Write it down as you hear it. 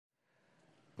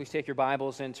Please take your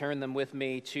Bibles and turn them with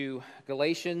me to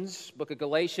Galatians, book of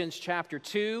Galatians, chapter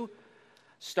 2,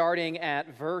 starting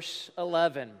at verse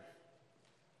 11.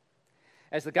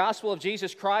 As the gospel of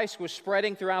Jesus Christ was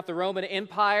spreading throughout the Roman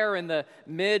Empire in the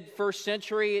mid-first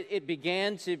century, it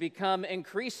began to become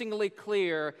increasingly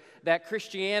clear that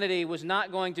Christianity was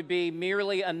not going to be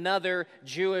merely another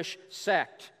Jewish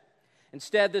sect.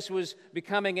 Instead, this was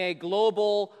becoming a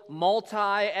global,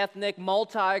 multi-ethnic,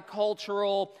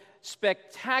 multicultural,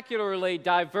 spectacularly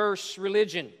diverse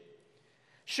religion.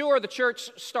 Sure, the church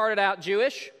started out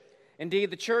Jewish. Indeed,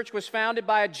 the church was founded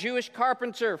by a Jewish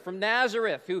carpenter from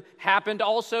Nazareth who happened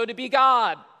also to be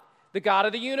God, the God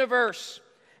of the universe.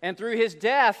 And through his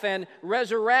death and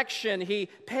resurrection, he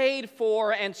paid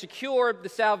for and secured the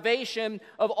salvation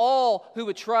of all who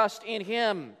would trust in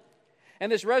him.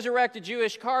 And this resurrected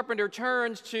Jewish carpenter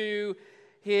turns to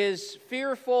his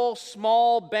fearful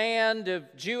small band of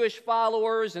Jewish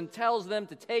followers and tells them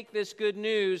to take this good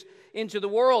news into the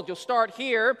world. You'll start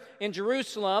here in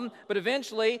Jerusalem, but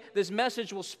eventually this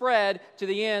message will spread to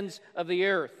the ends of the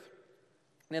earth.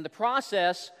 And in the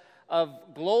process of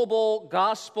global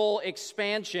gospel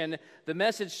expansion, the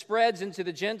message spreads into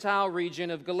the Gentile region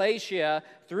of Galatia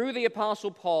through the Apostle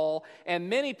Paul, and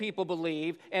many people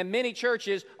believe, and many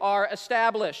churches are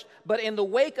established. But in the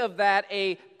wake of that,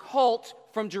 a cult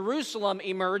from Jerusalem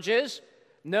emerges,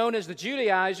 known as the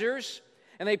Judaizers,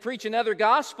 and they preach another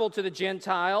gospel to the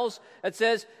Gentiles that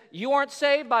says, you aren't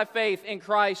saved by faith in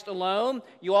Christ alone,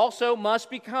 you also must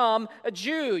become a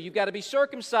Jew. You've got to be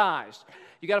circumcised.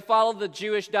 You've got to follow the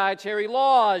Jewish dietary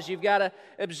laws. You've got to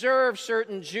observe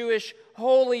certain Jewish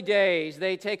holy days.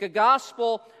 They take a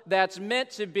gospel that's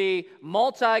meant to be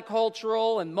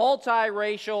multicultural and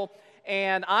multiracial,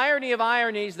 and irony of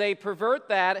ironies, they pervert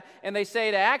that, and they say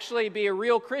to actually be a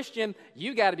real Christian,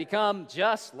 you got to become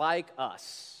just like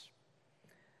us.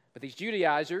 But these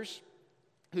Judaizers,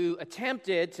 who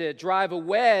attempted to drive a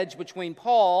wedge between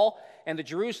Paul and the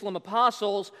Jerusalem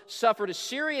apostles, suffered a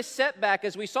serious setback,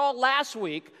 as we saw last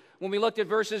week when we looked at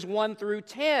verses 1 through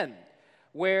 10,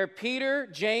 where Peter,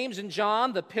 James, and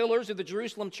John, the pillars of the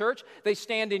Jerusalem church, they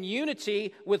stand in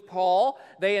unity with Paul.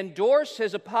 They endorse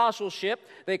his apostleship.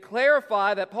 They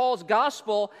clarify that Paul's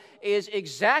gospel is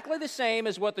exactly the same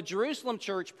as what the Jerusalem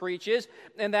church preaches,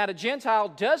 and that a Gentile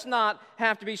does not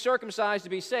have to be circumcised to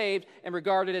be saved and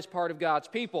regarded as part of God's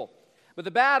people. But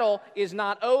the battle is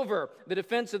not over. The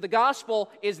defense of the gospel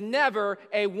is never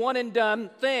a one-and-done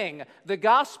thing. The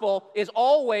gospel is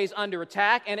always under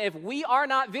attack, and if we are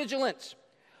not vigilant,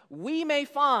 we may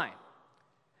find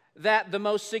that the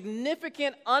most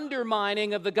significant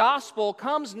undermining of the gospel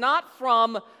comes not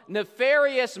from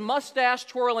nefarious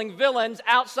mustache-twirling villains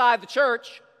outside the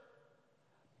church,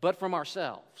 but from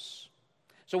ourselves.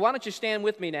 So why don't you stand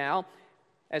with me now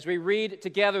as we read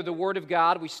together the Word of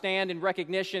God. We stand in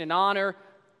recognition and honor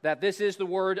that this is the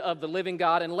Word of the living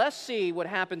God. And let's see what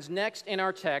happens next in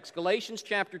our text. Galatians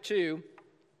chapter 2,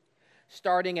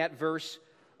 starting at verse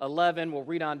 11. We'll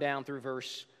read on down through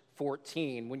verse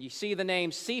 14. When you see the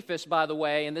name Cephas, by the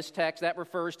way, in this text, that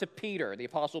refers to Peter, the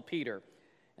Apostle Peter.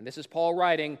 And this is Paul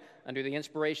writing under the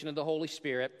inspiration of the Holy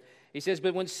Spirit. He says,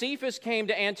 "But when Cephas came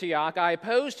to Antioch, I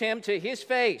opposed him to his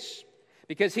face,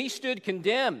 because he stood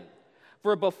condemned.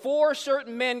 For before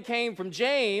certain men came from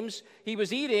James, he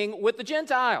was eating with the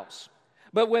Gentiles.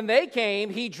 But when they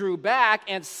came, he drew back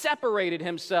and separated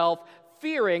himself,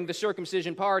 fearing the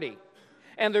circumcision party.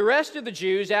 And the rest of the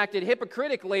Jews acted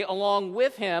hypocritically along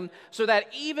with him, so that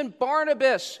even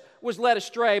Barnabas was led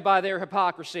astray by their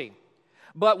hypocrisy.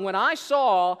 But when I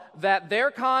saw that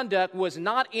their conduct was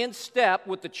not in step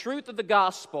with the truth of the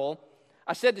gospel,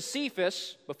 I said to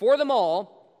Cephas, before them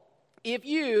all, if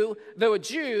you, though a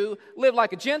Jew, live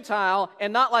like a Gentile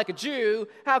and not like a Jew,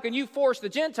 how can you force the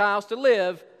Gentiles to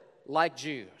live like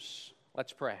Jews?"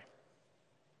 Let's pray.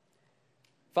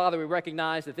 Father, we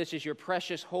recognize that this is your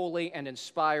precious, holy, and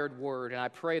inspired word, and I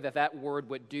pray that that word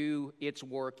would do its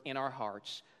work in our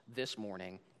hearts this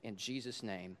morning. In Jesus'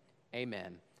 name,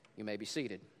 amen. You may be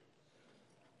seated.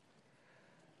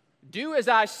 Do as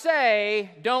I say,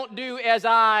 don't do as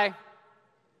I...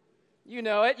 You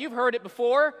know it. You've heard it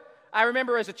before. I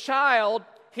remember as a child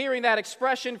hearing that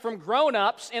expression from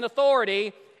grown-ups in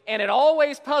authority, and it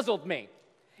always puzzled me.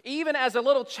 Even as a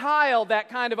little child, that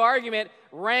kind of argument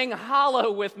rang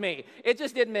hollow with me. It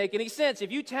just didn't make any sense.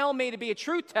 If you tell me to be a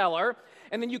truth teller,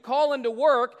 and then you call into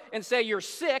work and say you're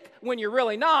sick when you're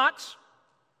really not,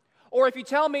 or if you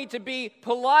tell me to be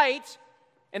polite,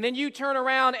 and then you turn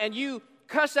around and you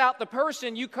cuss out the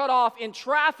person you cut off in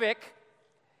traffic,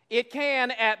 it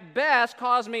can, at best,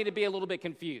 cause me to be a little bit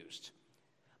confused.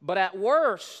 But at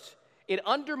worst, it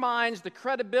undermines the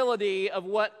credibility of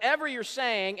whatever you're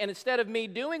saying, and instead of me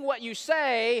doing what you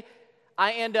say,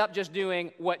 I end up just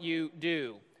doing what you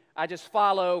do. I just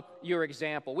follow your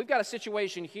example. We've got a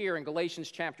situation here in Galatians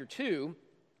chapter 2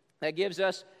 that gives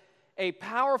us a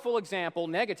powerful example,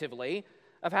 negatively,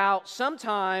 of how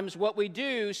sometimes what we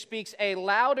do speaks a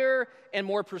louder and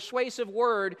more persuasive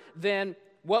word than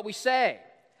what we say.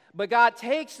 But God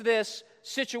takes this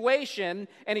situation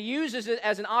and He uses it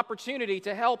as an opportunity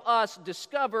to help us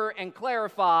discover and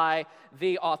clarify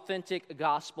the authentic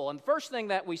gospel. And the first thing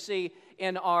that we see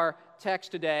in our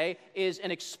text today is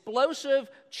an explosive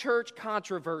church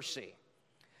controversy.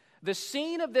 The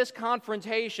scene of this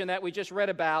confrontation that we just read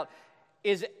about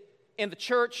is in the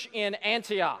church in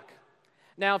Antioch.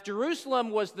 Now, if Jerusalem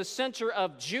was the center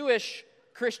of Jewish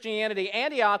Christianity,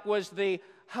 Antioch was the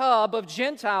hub of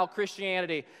Gentile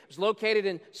Christianity. It was located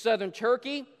in southern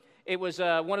Turkey. It was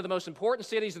one of the most important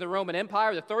cities of the Roman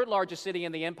Empire, the third largest city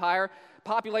in the empire,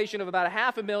 population of about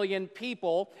 500,000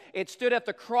 people. It stood at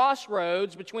the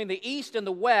crossroads between the east and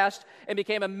the west and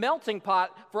became a melting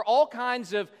pot for all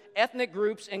kinds of ethnic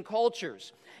groups and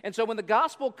cultures. And so when the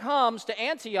gospel comes to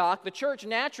Antioch, the church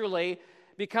naturally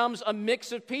becomes a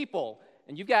mix of people.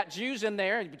 And you've got Jews in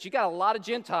there, but you've got a lot of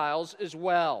Gentiles as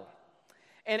well.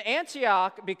 And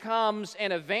Antioch becomes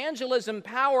an evangelism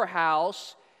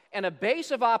powerhouse and a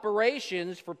base of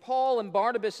operations for Paul and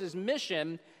Barnabas'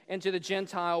 mission into the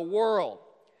Gentile world.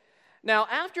 Now,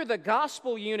 after the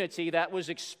gospel unity that was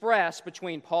expressed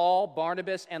between Paul,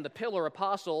 Barnabas, and the pillar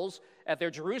apostles at their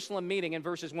Jerusalem meeting in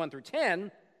verses 1 through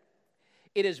 10,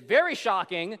 it is very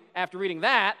shocking, after reading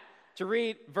that, to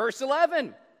read verse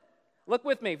 11. Look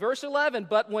with me, verse 11.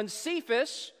 But when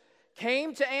Cephas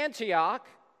came to Antioch,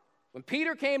 when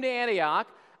Peter came to Antioch,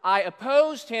 I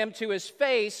opposed him to his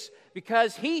face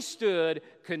because he stood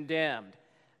condemned.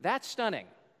 That's stunning.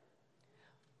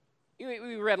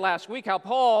 We read last week how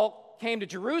Paul came to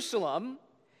Jerusalem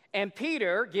and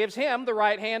Peter gives him the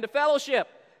right hand of fellowship.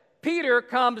 Peter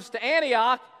comes to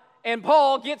Antioch and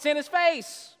Paul gets in his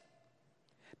face.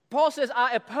 Paul says,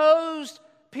 I opposed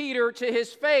Peter to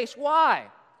his face. Why?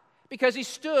 Because he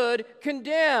stood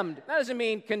condemned. That doesn't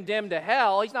mean condemned to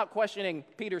hell. He's not questioning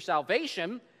Peter's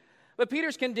salvation. But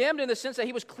Peter's condemned in the sense that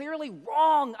he was clearly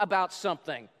wrong about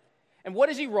something. And what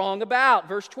is he wrong about?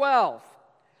 Verse 12.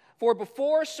 For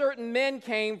before certain men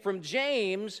came from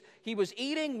James, he was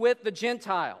eating with the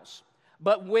Gentiles.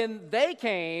 But when they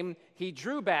came, he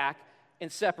drew back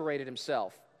and separated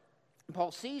himself. And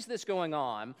Paul sees this going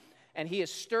on, and he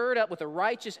is stirred up with a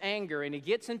righteous anger, and he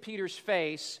gets in Peter's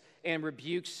face and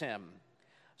rebukes him.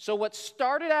 So what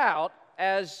started out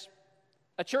as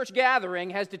a church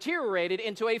gathering has deteriorated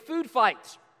into a food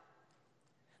fight.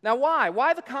 Now why?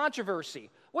 Why the controversy?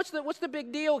 What's the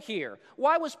big deal here?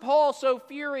 Why was Paul so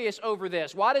furious over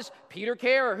this? Why does Peter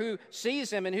care who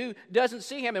sees him and who doesn't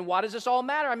see him? And why does this all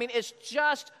matter? I mean, it's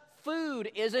just food,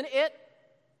 isn't it?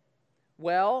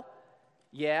 Well,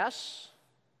 yes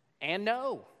and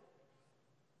no.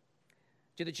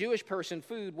 To the Jewish person,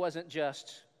 food wasn't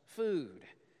just food.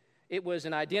 It was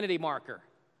an identity marker.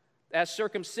 As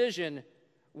circumcision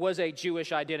was a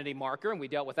Jewish identity marker, and we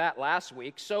dealt with that last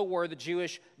week, so were the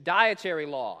Jewish dietary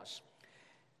laws.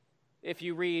 If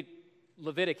you read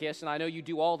Leviticus, and I know you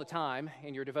do all the time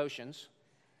in your devotions,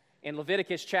 in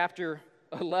Leviticus chapter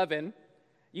 11,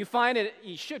 you find it,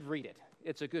 you should read it.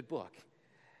 It's a good book.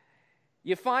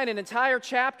 You find an entire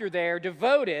chapter there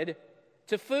devoted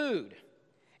to food.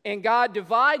 And God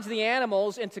divides the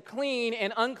animals into clean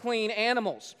and unclean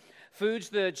animals. Foods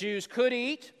the Jews could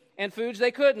eat and foods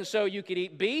they couldn't. So you could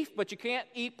eat beef, but you can't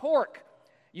eat pork.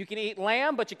 You can eat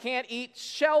lamb, but you can't eat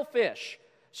shellfish.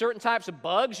 Certain types of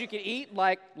bugs you could eat,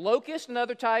 like locusts, and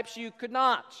other types you could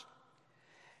not.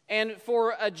 And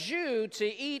for a Jew to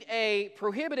eat a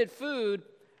prohibited food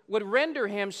would render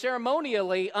him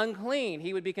ceremonially unclean.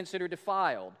 He would be considered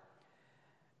defiled.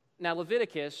 Now,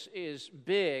 Leviticus is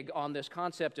big on this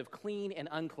concept of clean and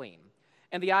unclean.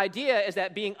 And the idea is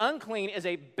that being unclean is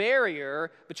a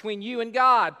barrier between you and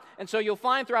God. And so you'll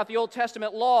find throughout the Old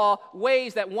Testament law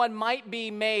ways that one might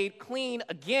be made clean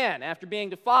again after being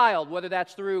defiled, whether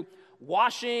that's through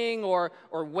washing or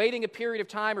waiting a period of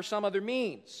time or some other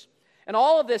means. And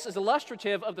all of this is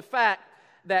illustrative of the fact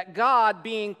that God,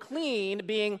 being clean,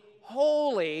 being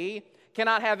holy,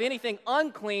 cannot have anything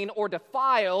unclean or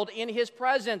defiled in His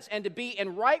presence. And to be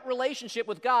in right relationship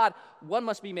with God, one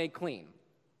must be made clean.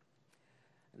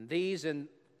 And these and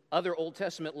other Old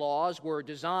Testament laws were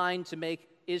designed to make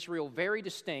Israel very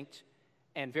distinct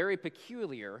and very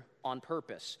peculiar on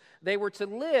purpose. They were to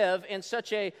live in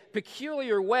such a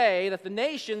peculiar way that the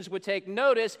nations would take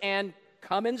notice and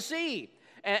come and see.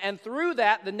 And through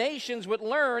that, the nations would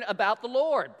learn about the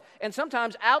Lord. And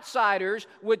sometimes outsiders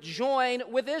would join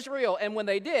with Israel. And when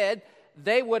they did,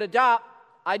 they would adopt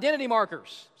identity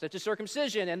markers, such as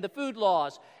circumcision and the food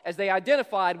laws, as they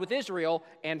identified with Israel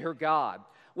and her God.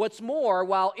 What's more,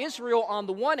 while Israel on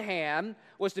the one hand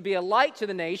was to be a light to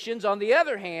the nations, on the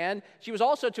other hand, she was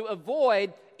also to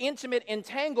avoid intimate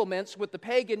entanglements with the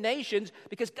pagan nations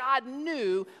because God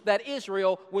knew that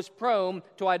Israel was prone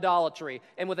to idolatry.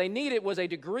 And what they needed was a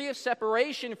degree of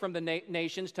separation from the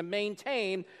nations to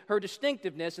maintain her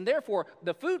distinctiveness. And therefore,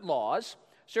 the food laws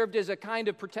served as a kind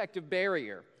of protective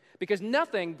barrier because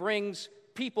nothing brings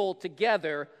people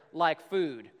together like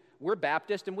food. We're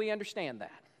Baptist and we understand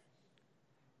that.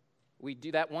 We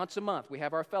do that once a month. We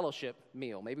have our fellowship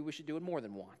meal. Maybe we should do it more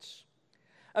than once.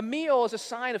 A meal is a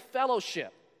sign of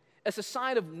fellowship. It's a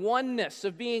sign of oneness,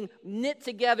 of being knit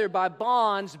together by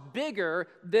bonds bigger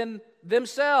than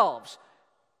themselves.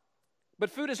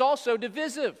 But food is also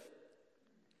divisive.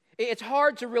 It's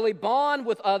hard to really bond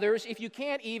with others if you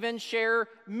can't even share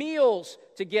meals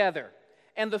together.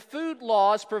 And the food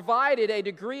laws provided a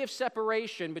degree of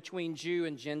separation between Jew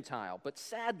and Gentile. But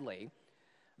sadly,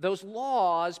 those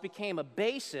laws became a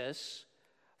basis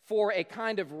for a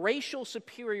kind of racial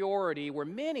superiority where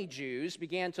many Jews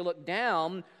began to look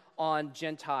down on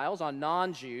Gentiles, on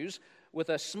non-Jews, with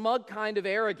a smug kind of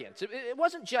arrogance. It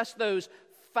wasn't just those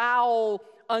foul,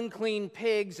 unclean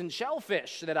pigs and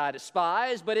shellfish that I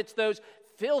despise, but it's those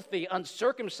filthy,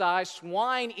 uncircumcised,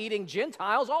 swine-eating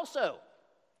Gentiles also.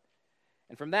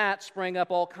 And from that sprang up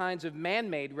all kinds of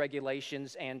man-made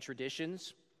regulations and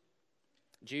traditions.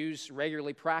 Jews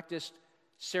regularly practiced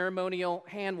ceremonial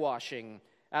hand-washing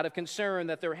out of concern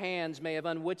that their hands may have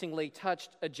unwittingly touched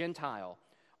a Gentile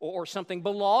or something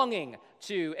belonging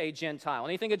to a Gentile.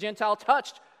 Anything a Gentile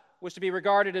touched was to be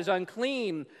regarded as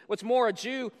unclean. What's more, a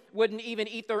Jew wouldn't even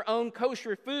eat their own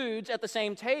kosher foods at the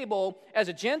same table as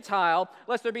a Gentile,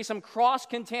 lest there be some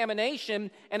cross-contamination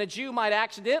and a Jew might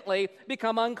accidentally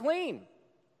become unclean.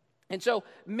 And so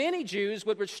many Jews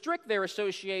would restrict their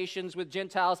associations with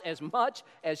Gentiles as much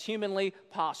as humanly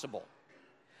possible.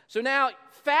 So now,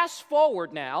 fast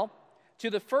forward now to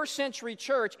the first century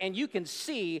church, and you can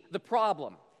see the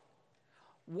problem.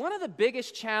 One of the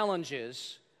biggest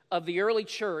challenges of the early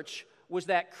church was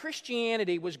that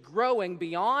Christianity was growing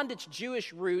beyond its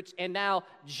Jewish roots, and now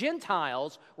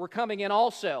Gentiles were coming in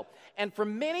also. And for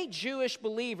many Jewish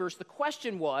believers, the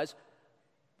question was,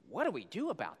 what do we do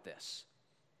about this?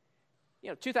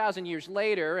 2,000 years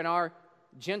later, in our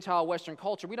Gentile Western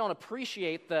culture, we don't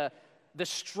appreciate the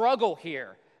struggle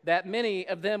here that many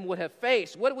of them would have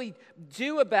faced. What do we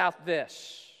do about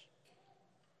this?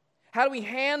 How do we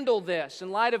handle this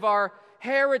in light of our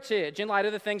heritage, in light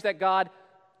of the things that God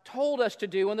told us to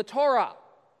do in the Torah?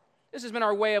 This has been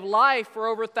our way of life for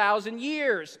over 1,000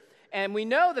 years. And we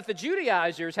know that the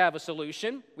Judaizers have a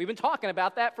solution. We've been talking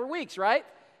about that for weeks, right?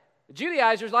 The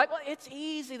Judaizers are like, well, it's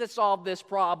easy to solve this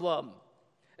problem.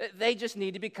 They just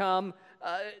need to become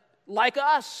like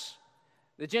us.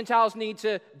 The Gentiles need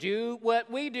to do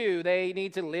what we do. They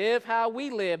need to live how we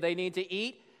live. They need to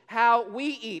eat how we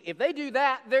eat. If they do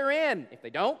that, they're in. If they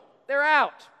don't, they're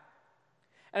out.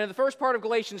 And in the first part of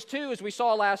Galatians 2, as we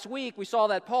saw last week, we saw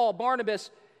that Paul, Barnabas,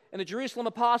 and the Jerusalem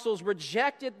apostles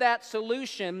rejected that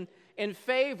solution in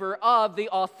favor of the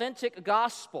authentic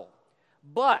gospel.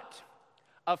 But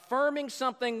affirming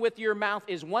something with your mouth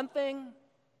is one thing.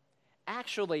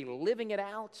 Actually living it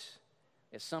out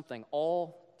is something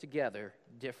altogether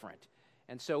different.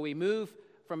 And so we move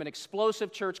from an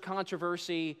explosive church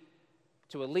controversy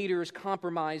to a leader's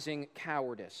compromising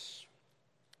cowardice.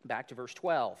 Back to verse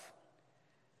 12.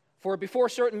 For before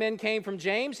certain men came from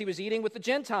James, he was eating with the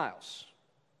Gentiles.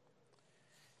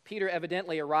 Peter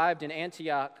evidently arrived in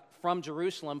Antioch from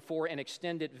Jerusalem for an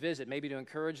extended visit, maybe to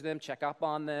encourage them, check up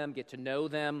on them, get to know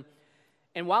them.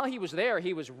 And while he was there,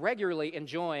 he was regularly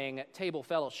enjoying table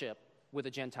fellowship with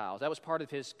the Gentiles. That was part of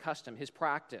his custom, his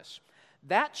practice.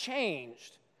 That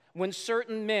changed when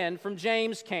certain men from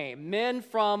James came, men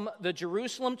from the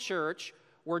Jerusalem church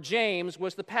where James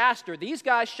was the pastor. These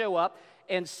guys show up,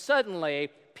 and suddenly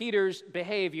Peter's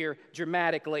behavior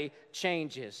dramatically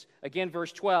changes. Again,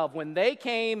 verse 12, when they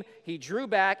came, he drew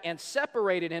back and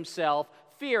separated himself,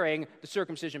 fearing the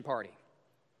circumcision party.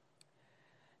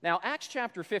 Now, Acts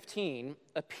chapter 15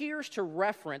 appears to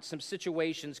reference some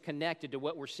situations connected to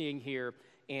what we're seeing here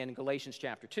in Galatians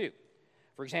chapter 2.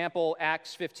 For example,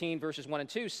 Acts 15 verses 1 and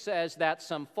 2 says that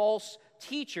some false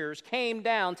teachers came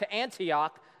down to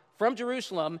Antioch from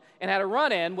Jerusalem and had a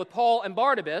run-in with Paul and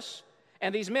Barnabas,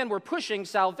 and these men were pushing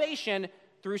salvation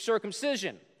through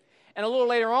circumcision. And a little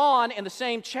later on in the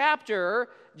same chapter,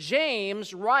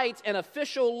 James writes an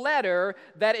official letter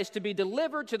that is to be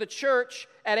delivered to the church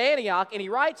at Antioch, and he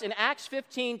writes in Acts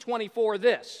 15:24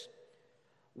 this: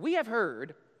 "We have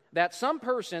heard that some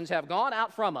persons have gone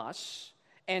out from us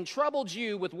and troubled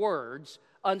you with words,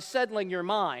 unsettling your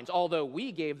minds, although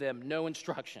we gave them no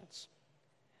instructions."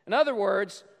 In other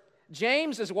words,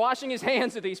 James is washing his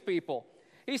hands of these people.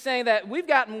 He's saying that we've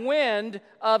gotten wind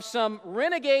of some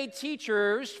renegade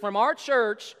teachers from our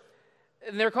church,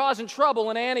 and they're causing trouble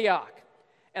in Antioch.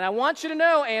 And I want you to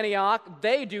know, Antioch,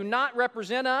 they do not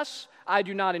represent us. I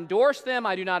do not endorse them.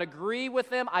 I do not agree with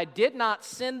them. I did not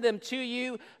send them to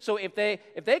you. So if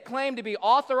they claim to be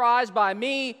authorized by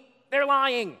me, they're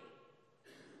lying.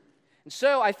 And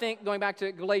so I think, going back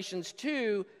to Galatians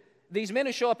 2, these men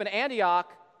who show up in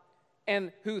Antioch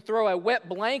and who throw a wet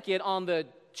blanket on the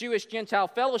Jewish-Gentile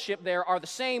fellowship there are the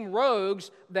same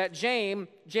rogues that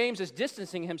James is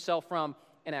distancing himself from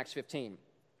in Acts 15.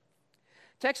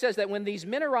 Text says that when these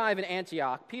men arrive in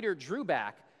Antioch, Peter drew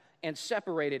back and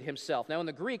separated himself. Now, in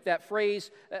the Greek, that phrase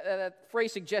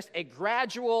suggests a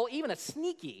gradual, even a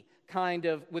sneaky kind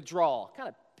of withdrawal, kind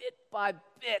of bit by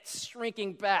bit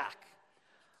shrinking back.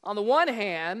 On the one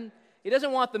hand, he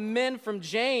doesn't want the men from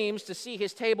James to see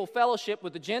his table fellowship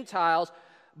with the Gentiles,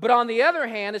 but on the other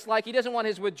hand, it's like he doesn't want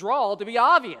his withdrawal to be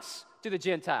obvious to the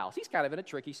Gentiles. He's kind of in a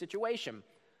tricky situation.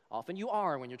 Often you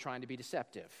are when you're trying to be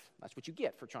deceptive. That's what you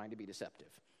get for trying to be deceptive.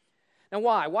 Now,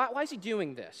 why? Why is he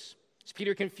doing this? Is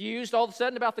Peter confused all of a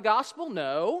sudden about the gospel?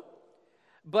 No.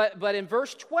 But in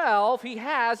verse 12, he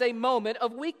has a moment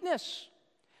of weakness.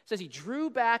 It says he drew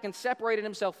back and separated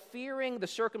himself, fearing the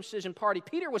circumcision party.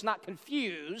 Peter was not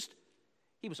confused.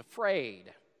 He was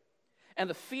afraid. And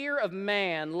the fear of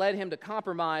man led him to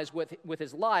compromise with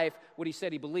his life what he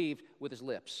said he believed with his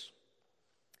lips.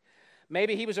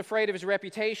 Maybe he was afraid of his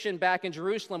reputation back in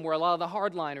Jerusalem where a lot of the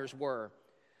hardliners were.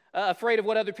 Afraid of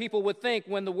what other people would think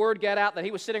when the word got out that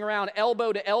he was sitting around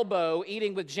elbow to elbow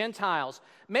eating with Gentiles.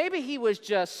 Maybe he was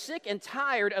just sick and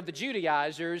tired of the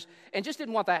Judaizers and just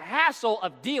didn't want the hassle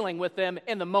of dealing with them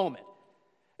in the moment.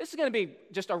 This is going to be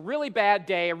just a really bad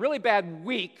day, a really bad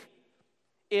week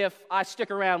if I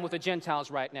stick around with the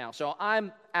Gentiles right now. So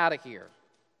I'm out of here.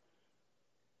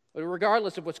 But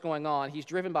regardless of what's going on, he's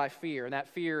driven by fear, and that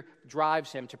fear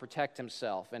drives him to protect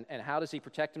himself. And how does he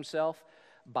protect himself?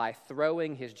 By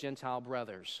throwing his Gentile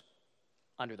brothers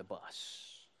under the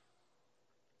bus.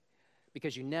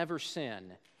 Because you never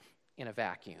sin in a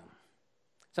vacuum.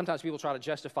 Sometimes people try to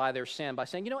justify their sin by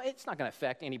saying, it's not going to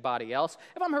affect anybody else.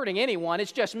 If I'm hurting anyone,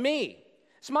 it's just me.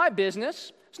 It's my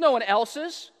business. It's no one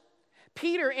else's.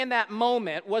 Peter, in that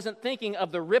moment, wasn't thinking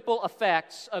of the ripple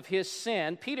effects of his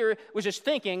sin. Peter was just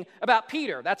thinking about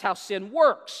Peter. That's how sin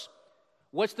works.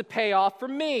 What's the payoff for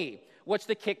me? What's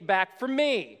the kickback for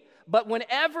me? But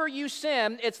whenever you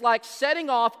sin, it's like setting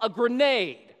off a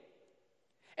grenade.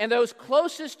 And those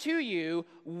closest to you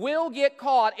will get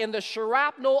caught in the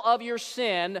shrapnel of your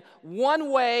sin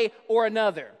one way or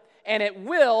another. And it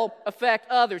will affect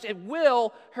others. It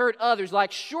will hurt others.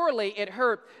 Like surely it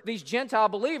hurt these Gentile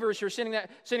believers who are sitting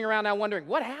around now wondering,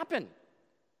 what happened?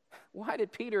 Why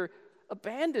did Peter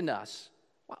abandon us?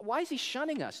 Why is he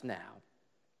shunning us now?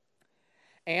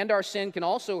 And our sin can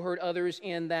also hurt others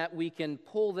in that we can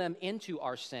pull them into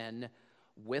our sin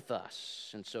with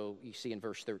us. And so you see in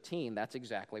verse 13, that's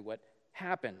exactly what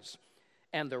happens.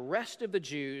 And the rest of the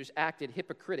Jews acted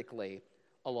hypocritically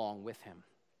along with him.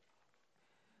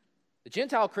 The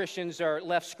Gentile Christians are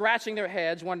left scratching their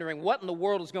heads, wondering what in the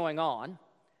world is going on.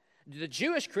 The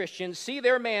Jewish Christians see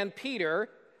their man Peter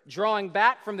drawing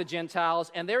back from the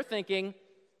Gentiles, and they're thinking,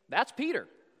 that's Peter.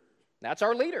 That's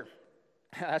our leader.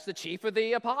 That's the chief of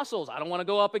the apostles. I don't want to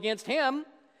go up against him.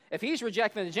 If he's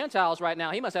rejecting the Gentiles right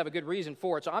now, he must have a good reason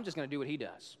for it, so I'm just going to do what he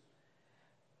does.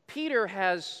 Peter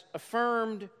has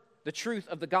affirmed the truth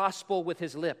of the gospel with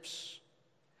his lips.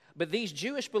 But these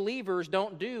Jewish believers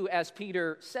don't do as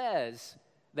Peter says.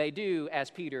 They do as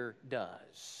Peter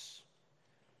does.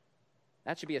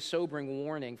 That should be a sobering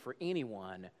warning for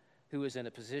anyone who is in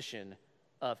a position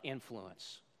of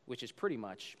influence, which is pretty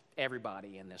much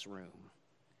everybody in this room.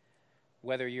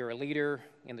 Whether you're a leader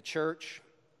in the church,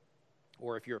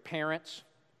 or if you're a parent,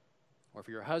 or if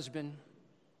you're a husband,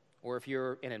 or if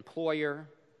you're an employer,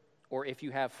 or if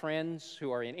you have friends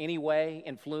who are in any way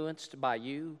influenced by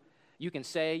you, you can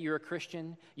say you're a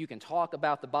Christian, you can talk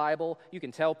about the Bible, you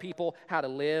can tell people how to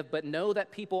live, but know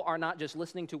that people are not just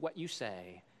listening to what you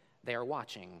say, they are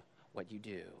watching what you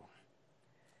do.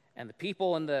 And the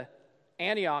people in the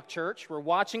Antioch church were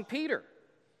watching Peter.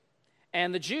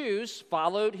 And the Jews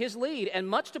followed his lead. And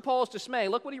much to Paul's dismay,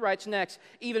 look what he writes next.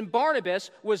 Even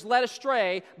Barnabas was led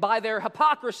astray by their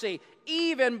hypocrisy.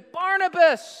 Even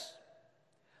Barnabas,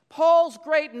 Paul's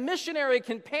great missionary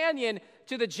companion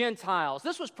to the Gentiles.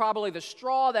 This was probably the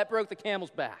straw that broke the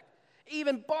camel's back.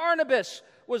 Even Barnabas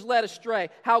was led astray.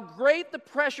 How great the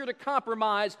pressure to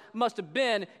compromise must have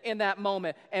been in that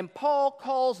moment. And Paul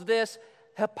calls this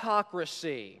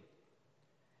hypocrisy.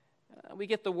 We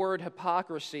get the word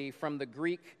hypocrisy from the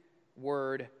Greek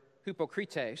word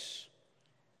hypokrites.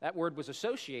 That word was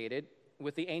associated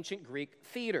with the ancient Greek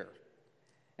theater.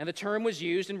 And the term was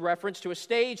used in reference to a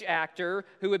stage actor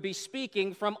who would be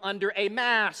speaking from under a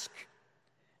mask.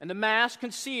 And the mask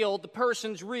concealed the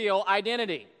person's real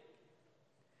identity.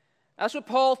 That's what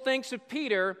Paul thinks of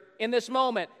Peter in this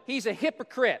moment. He's a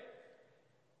hypocrite.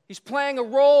 He's playing a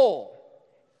role.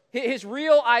 His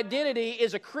real identity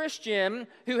is a Christian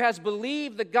who has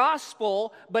believed the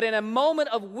gospel, but in a moment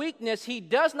of weakness, he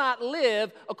does not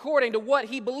live according to what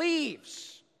he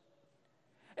believes.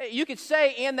 You could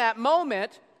say in that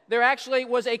moment, there actually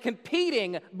was a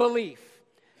competing belief.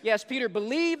 Yes, Peter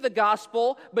believed the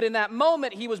gospel, but in that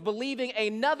moment, he was believing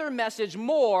another message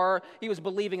more. He was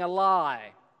believing a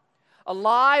lie. A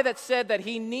lie that said that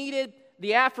he needed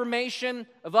the affirmation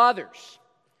of others.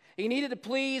 He needed to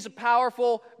please a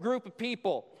powerful group of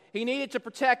people. He needed to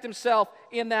protect himself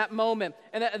in that moment.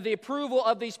 And that the approval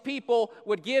of these people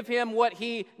would give him what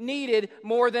he needed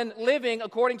more than living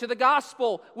according to the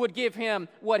gospel would give him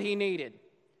what he needed.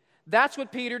 That's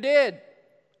what Peter did.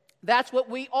 That's what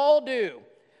we all do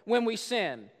when we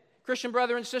sin. Christian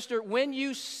brother and sister, when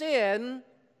you sin,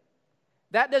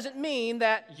 that doesn't mean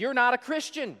that you're not a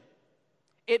Christian.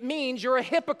 It means you're a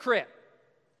hypocrite.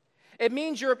 It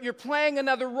means you're playing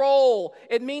another role.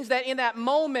 It means that in that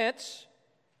moment,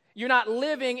 you're not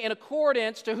living in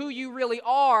accordance to who you really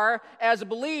are as a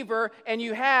believer, and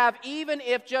you have, even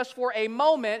if just for a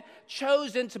moment,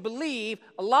 chosen to believe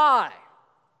a lie.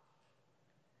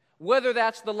 Whether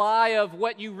that's the lie of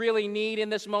what you really need in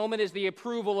this moment is the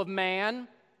approval of man.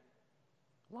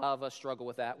 A lot of us struggle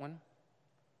with that one.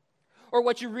 Or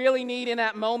what you really need in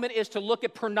that moment is to look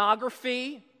at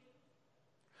pornography.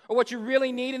 Or what you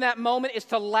really need in that moment is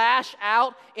to lash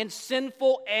out in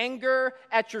sinful anger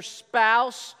at your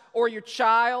spouse or your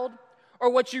child. Or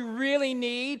what you really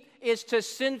need is to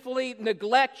sinfully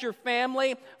neglect your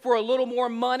family for a little more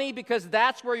money because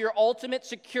that's where your ultimate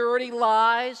security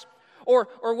lies. Or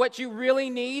what you really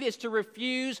need is to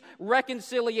refuse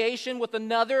reconciliation with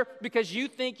another because you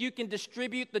think you can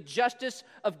distribute the justice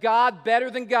of God better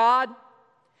than God.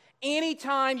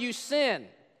 Anytime you sin,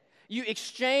 you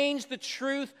exchange the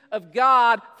truth of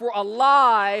God for a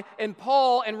lie, and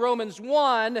Paul in Romans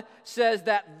 1 says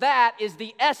that is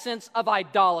the essence of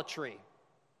idolatry.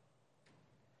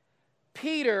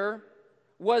 Peter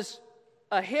was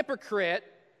a hypocrite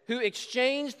who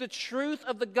exchanged the truth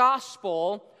of the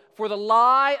gospel for the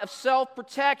lie of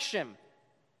self-protection.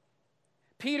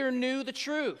 Peter knew the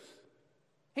truth.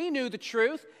 He knew the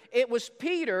truth. It was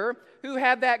Peter who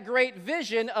had that great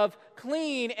vision of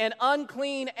clean and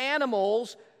unclean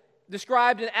animals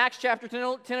described in Acts chapter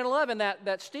 10 and 11 that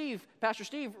Pastor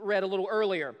Steve read a little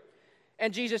earlier.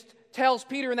 And Jesus tells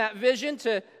Peter in that vision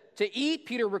to eat.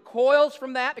 Peter recoils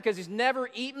from that because he's never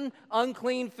eaten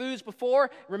unclean foods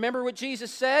before. Remember what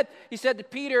Jesus said? He said to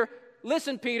Peter,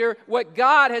 "Listen, Peter, what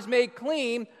God has made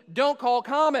clean, don't call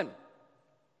common."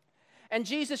 And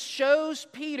Jesus shows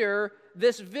Peter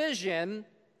this vision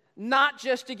not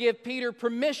just to give Peter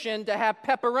permission to have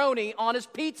pepperoni on his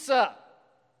pizza.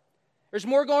 There's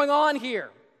more going on here.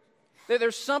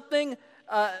 There's something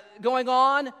going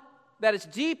on that is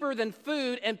deeper than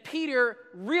food, and Peter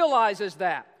realizes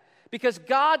that because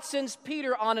God sends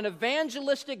Peter on an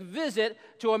evangelistic visit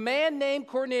to a man named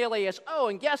Cornelius. Oh,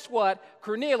 and guess what?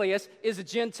 Cornelius is a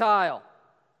Gentile.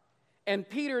 And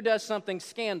Peter does something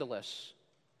scandalous.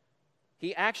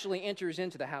 He actually enters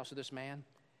into the house of this man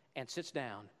and sits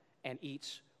down and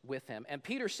eats with him. And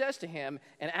Peter says to him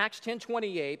in Acts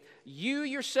 10:28, "You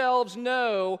yourselves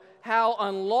know how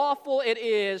unlawful it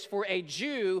is for a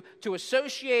Jew to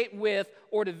associate with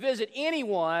or to visit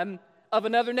anyone of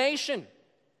another nation.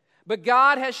 But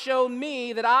God has shown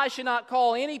me that I should not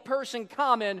call any person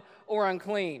common or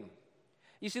unclean."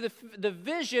 You see, the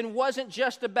vision wasn't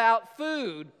just about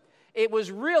food. It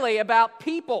was really about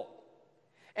people.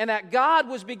 And that God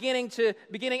was beginning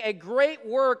a great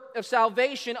work of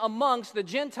salvation amongst the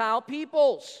Gentile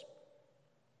peoples.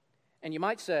 And you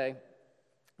might say,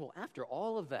 well, after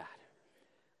all of that,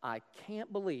 I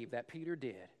can't believe that Peter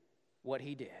did what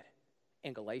he did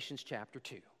in Galatians chapter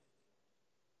 2.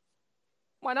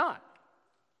 Why not?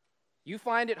 You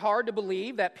find it hard to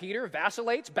believe that Peter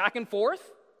vacillates back and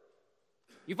forth?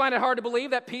 You find it hard to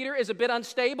believe that Peter is a bit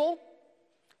unstable?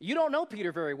 You don't know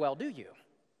Peter very well, do you?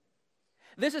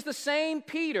 This is the same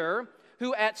Peter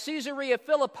who at Caesarea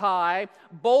Philippi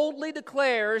boldly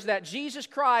declares that Jesus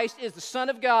Christ is the Son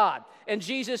of God, and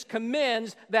Jesus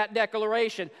commends that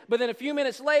declaration. But then a few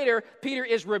minutes later, Peter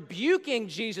is rebuking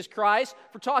Jesus Christ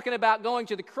for talking about going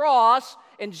to the cross,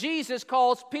 and Jesus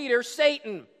calls Peter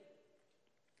Satan.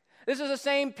 This is the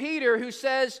same Peter who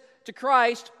says to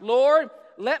Christ, "Lord,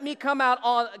 let me come out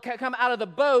of the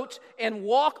boat and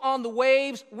walk on the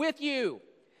waves with you."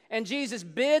 And Jesus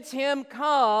bids him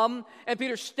come, and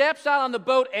Peter steps out on the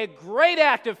boat, a great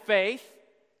act of faith,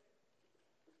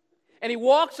 and he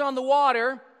walks on the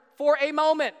water for a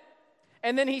moment.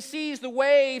 And then he sees the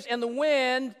waves and the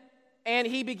wind, and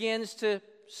he begins to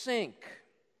sink.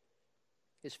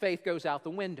 His faith goes out the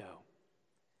window.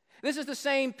 This is the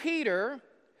same Peter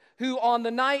who on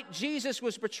the night Jesus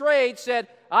was betrayed said,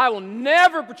 "I will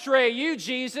never betray you,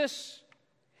 Jesus.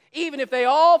 Even if they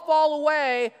all fall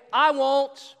away, I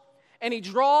won't." And he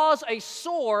draws a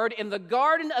sword in the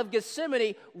Garden of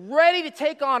Gethsemane, ready to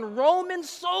take on Roman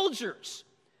soldiers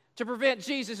to prevent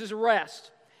Jesus'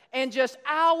 arrest. And just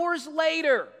hours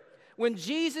later, when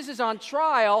Jesus is on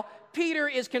trial, Peter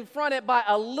is confronted by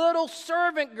a little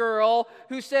servant girl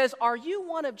who says, "Are you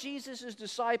one of Jesus'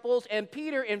 disciples?" And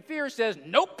Peter, in fear, says,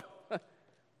 "Nope,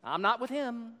 I'm not with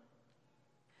him."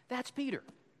 That's Peter.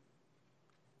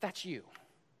 That's you.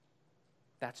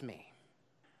 That's me.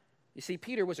 You see,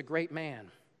 Peter was a great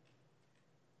man,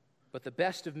 but the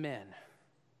best of men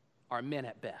are men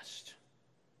at best.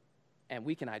 And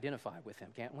we can identify with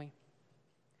him, can't we?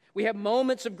 We have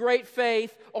moments of great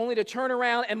faith only to turn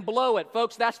around and blow it.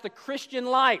 Folks, that's the Christian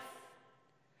life.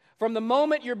 From the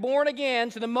moment you're born again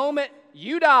to the moment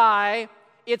you die,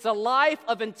 it's a life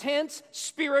of intense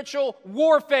spiritual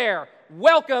warfare.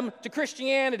 Welcome to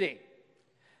Christianity.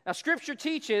 Now, Scripture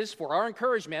teaches, for our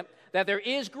encouragement, that there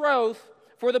is growth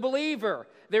for the believer.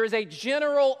 There is a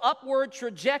general upward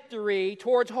trajectory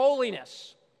towards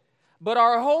holiness. But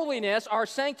our holiness, our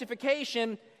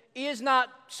sanctification, is not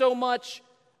so much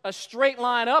a straight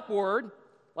line upward.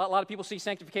 A lot of people see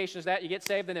sanctification as that. You get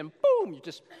saved and then boom,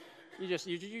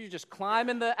 you just climb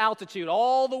in the altitude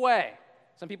all the way.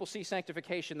 Some people see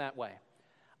sanctification that way.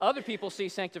 Other people see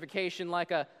sanctification like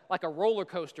a roller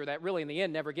coaster that really in the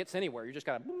end never gets anywhere. You're just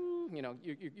kind of,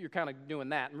 you're kind of doing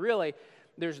that. And really,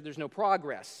 there's no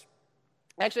progress.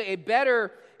 Actually, a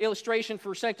better illustration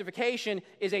for sanctification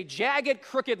is a jagged,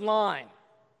 crooked line,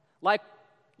 like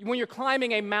when you're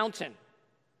climbing a mountain.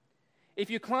 If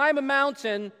you climb a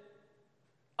mountain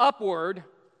upward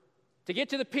to get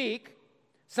to the peak,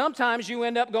 sometimes you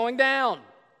end up going down,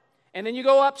 and then you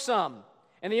go up some,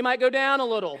 and then you might go down a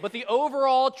little, but the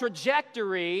overall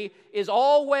trajectory is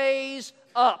always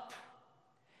up,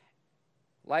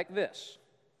 like this.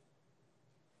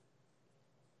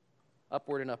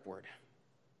 Upward and upward.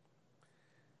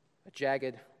 A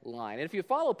jagged line. And if you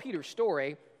follow Peter's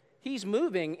story, he's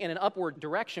moving in an upward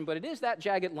direction, but it is that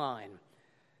jagged line.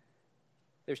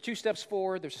 There's 2 steps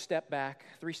forward, there's a step back,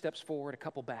 3 steps forward, a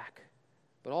couple back,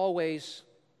 but always,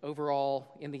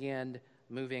 overall, in the end,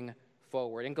 moving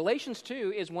forward. And Galatians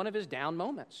 2 is one of his down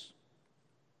moments.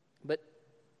 But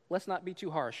let's not be too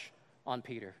harsh on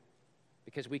Peter,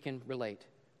 because we can relate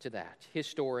to that. His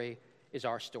story is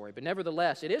our story. But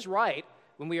nevertheless, it is right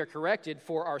when we are corrected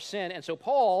for our sin. And so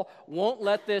Paul won't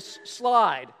let this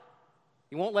slide.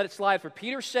 He won't let it slide for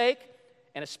Peter's sake,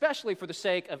 and especially for the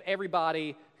sake of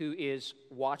everybody who is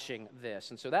watching this.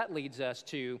 And so that leads us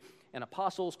to an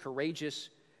apostle's courageous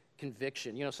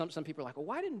conviction. You know, some people are like, well,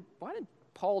 why didn't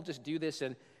Paul just do this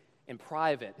in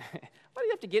private? Why do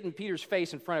you have to get in Peter's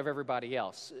face in front of everybody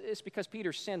else? It's because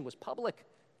Peter's sin was public.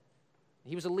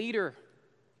 He was a leader.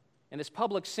 And this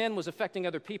public sin was affecting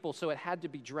other people, so it had to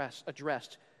be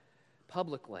addressed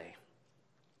publicly.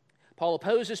 Paul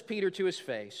opposes Peter to his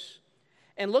face.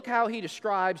 And look how he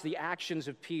describes the actions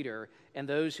of Peter and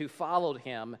those who followed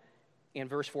him in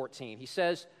verse 14. He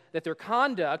says that their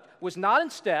conduct was not in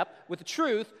step with the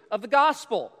truth of the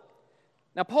gospel.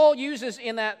 Now, Paul uses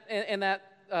in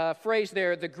that phrase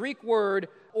there the Greek word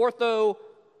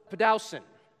orthopedausin.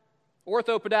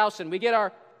 Orthopedausin. We get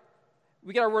our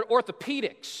word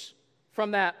orthopedics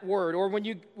from that word. Or when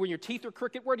your teeth are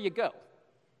crooked, where do you go?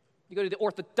 You go to the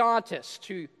orthodontist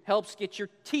who helps get your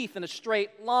teeth in a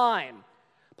straight line.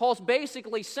 Paul's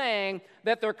basically saying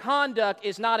that their conduct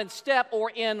is not in step or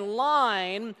in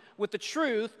line with the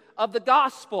truth of the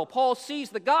gospel. Paul sees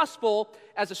the gospel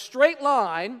as a straight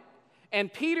line,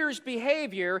 and Peter's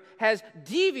behavior has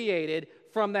deviated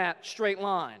from that straight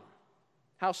line.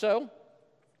 How so?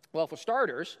 Well, for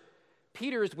starters,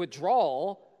 Peter's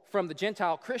withdrawal from the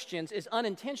Gentile Christians is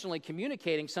unintentionally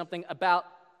communicating something about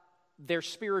their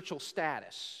spiritual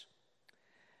status.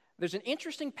 There's an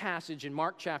interesting passage in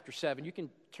Mark chapter 7. You can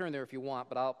turn there if you want,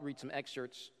 but I'll read some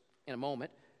excerpts in a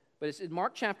moment. But it's in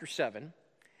Mark chapter 7,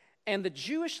 and the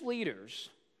Jewish leaders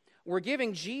were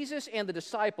giving Jesus and the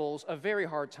disciples a very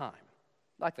hard time,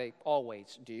 like they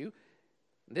always do.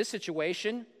 In this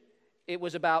situation, it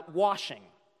was about washing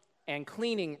and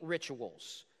cleaning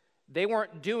rituals. They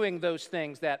weren't doing those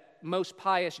things that most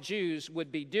pious Jews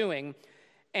would be doing.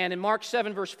 And in Mark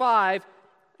 7, verse 5,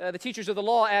 the teachers of the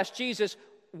law asked Jesus,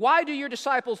 "Why do your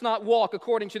disciples not walk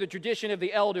according to the tradition of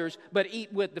the elders, but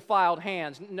eat with defiled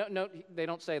hands?" No, they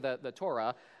don't say the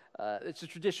Torah. It's the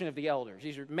tradition of the elders.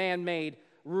 These are man-made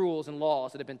rules and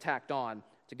laws that have been tacked on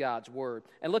to God's word.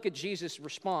 And look at Jesus'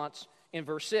 response in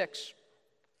verse 6.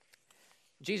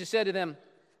 Jesus said to them,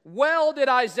 "Well did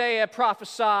Isaiah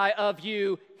prophesy of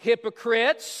you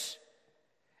hypocrites,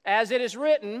 as it is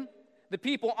written, the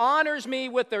people honors me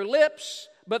with their lips,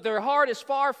 but their heart is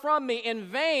far from me. In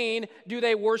vain do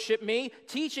they worship me,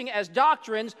 teaching as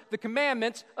doctrines the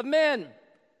commandments of men."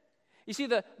 You see,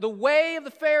 the way of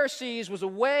the Pharisees was a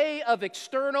way of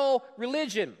external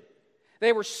religion.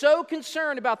 They were so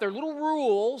concerned about their little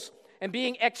rules and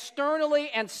being externally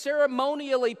and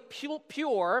ceremonially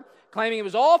pure, claiming it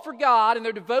was all for God and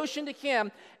their devotion to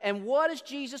Him. And what does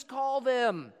Jesus call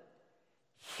them?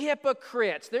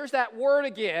 Hypocrites. There's that word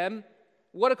again.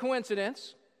 What a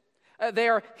coincidence. They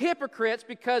are hypocrites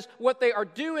because what they are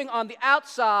doing on the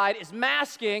outside is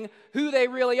masking who they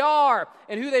really are.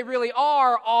 And who they really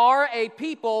are a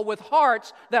people with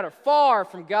hearts that are far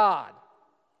from God.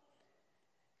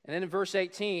 And then in verse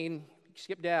 18,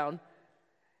 skip down,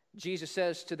 Jesus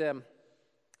says to them,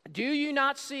 "Do you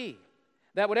not see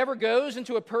that whatever goes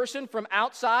into a person from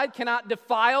outside cannot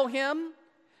defile him,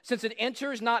 since it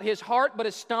enters not his heart but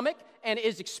his stomach and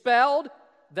is expelled?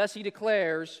 Thus he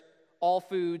declares all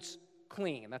foods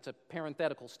clean." That's a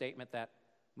parenthetical statement that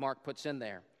Mark puts in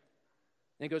there.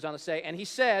 And he goes on to say, and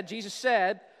Jesus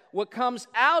said, "What comes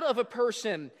out of a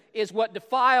person is what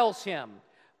defiles him.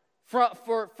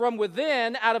 From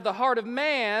within, out of the heart of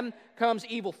man, comes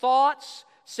evil thoughts,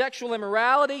 sexual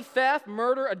immorality, theft,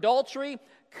 murder, adultery,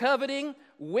 coveting,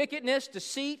 wickedness,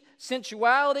 deceit,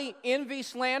 sensuality, envy,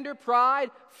 slander,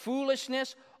 pride,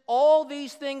 foolishness. All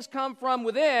these things come from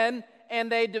within,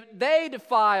 and they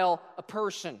defile a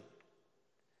person."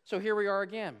 So here we are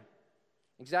again,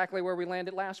 exactly where we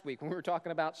landed last week when we were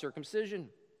talking about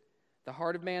circumcision. The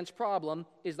heart of man's problem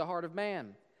is the heart of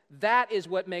man. That is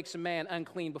what makes a man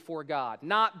unclean before God,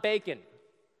 not bacon.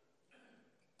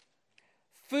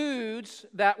 Foods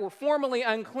that were formerly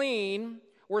unclean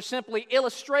were simply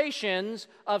illustrations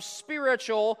of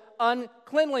spiritual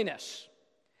uncleanliness.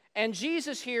 And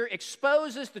Jesus here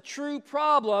exposes the true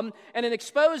problem, and in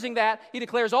exposing that, he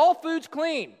declares all foods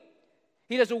clean.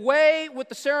 He does away with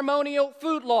the ceremonial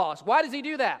food laws. Why does he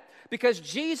do that? Because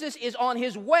Jesus is on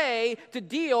his way to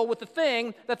deal with the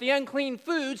thing that the unclean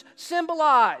foods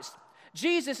symbolized.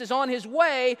 Jesus is on his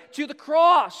way to the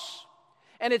cross.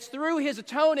 And it's through his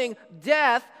atoning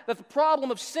death that the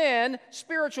problem of sin,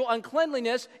 spiritual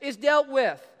uncleanliness, is dealt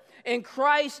with. In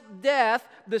Christ's death,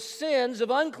 the sins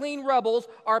of unclean rebels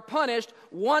are punished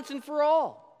once and for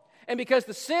all. And because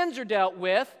the sins are dealt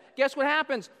with, guess what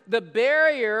happens? The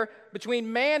barrier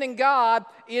between man and God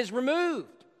is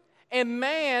removed. And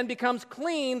man becomes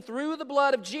clean through the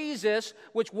blood of Jesus,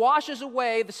 which washes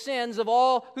away the sins of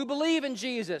all who believe in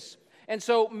Jesus. And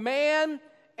so man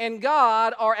and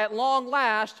God are at long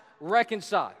last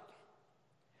reconciled.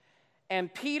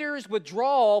 And Peter's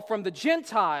withdrawal from the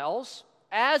Gentiles,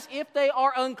 as if they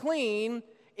are unclean,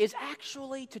 is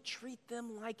actually to treat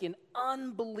them like an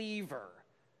unbeliever.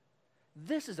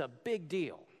 This is a big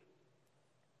deal.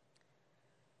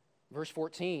 Verse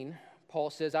 14, Paul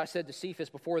says, "I said to Cephas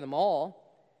before them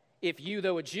all, if you,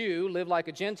 though a Jew, live like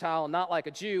a Gentile and not like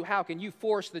a Jew, how can you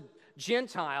force the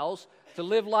Gentiles to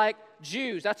live like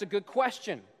Jews?" That's a good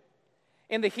question.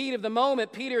 In the heat of the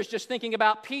moment, Peter is just thinking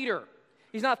about Peter.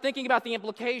 He's not thinking about the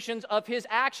implications of his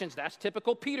actions. That's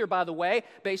typical Peter, by the way,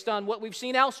 based on what we've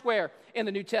seen elsewhere in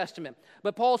the New Testament.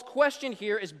 But Paul's question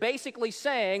here is basically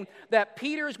saying that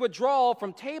Peter's withdrawal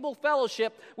from table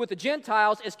fellowship with the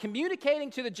Gentiles is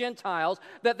communicating to the Gentiles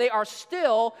that they are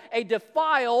still a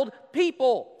defiled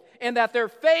people and that their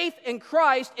faith in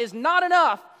Christ is not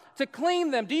enough to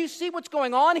clean them. Do you see what's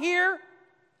going on here?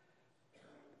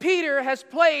 Peter has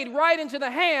played right into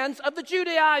the hands of the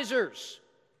Judaizers.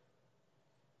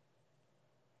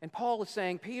 And Paul is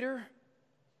saying, Peter,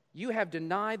 you have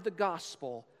denied the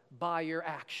gospel by your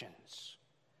actions.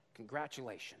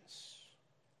 Congratulations.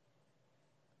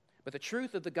 But the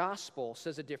truth of the gospel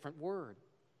says a different word.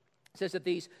 It says that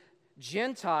these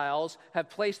Gentiles have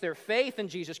placed their faith in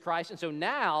Jesus Christ, and so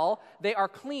now they are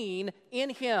clean in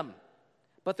Him.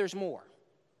 But there's more.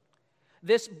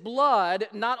 This blood,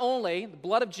 the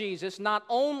blood of Jesus, not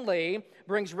only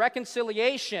brings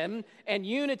reconciliation and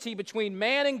unity between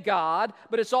man and God,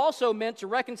 but it's also meant to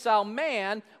reconcile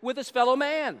man with his fellow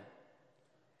man.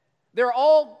 There are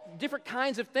all different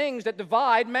kinds of things that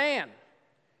divide man.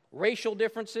 Racial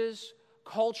differences,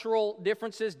 cultural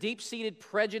differences, deep-seated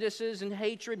prejudices and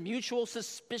hatred, mutual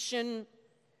suspicion.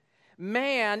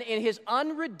 Man, in his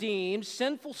unredeemed,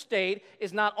 sinful state,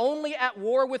 is not only at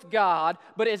war with God,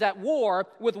 but is at war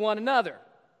with one another.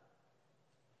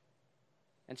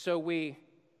 And so we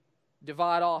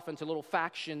divide off into little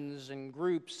factions and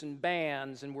groups and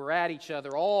bands, and we're at each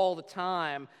other all the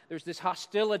time. There's this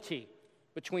hostility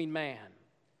between man.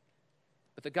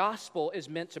 But the gospel is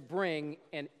meant to bring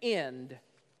an end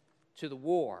to the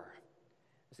war.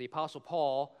 As the Apostle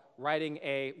Paul, writing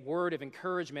a word of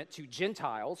encouragement to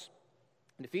Gentiles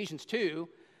in Ephesians 2,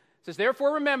 says,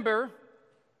 "Therefore remember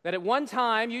that at one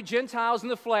time you Gentiles in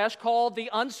the flesh, called the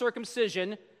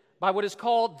uncircumcision by what is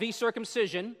called the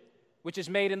circumcision, which is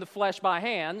made in the flesh by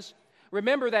hands,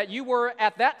 remember that you were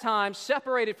at that time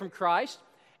separated from Christ,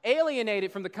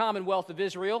 alienated from the commonwealth of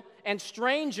Israel, and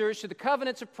strangers to the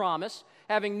covenants of promise,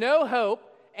 having no hope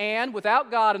and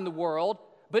without God in the world.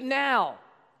 But now,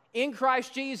 in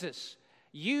Christ Jesus,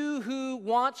 you who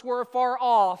once were far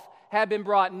off have been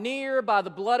brought near by the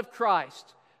blood of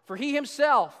Christ. For He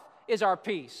Himself is our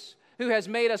peace, who has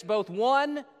made us both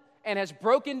one and has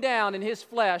broken down in His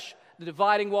flesh the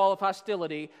dividing wall of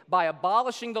hostility by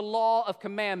abolishing the law of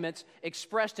commandments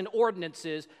expressed in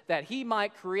ordinances, that He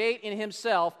might create in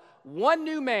Himself one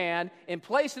new man in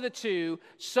place of the two,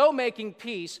 so making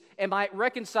peace, and might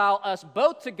reconcile us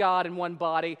both to God in one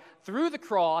body through the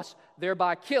cross,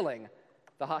 thereby killing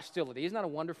the hostility." Isn't that a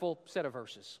wonderful set of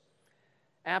verses?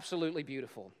 Absolutely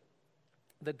beautiful.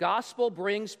 The gospel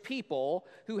brings people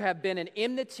who have been in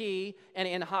enmity and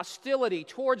in hostility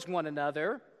towards one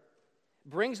another,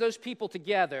 brings those people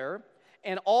together,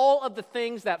 and all of the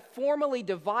things that formerly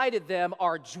divided them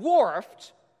are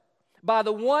dwarfed by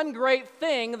the one great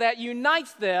thing that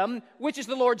unites them, which is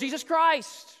the Lord Jesus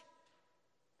Christ.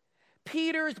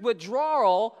 Peter's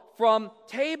withdrawal from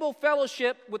table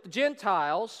fellowship with the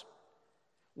Gentiles,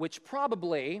 which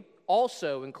probably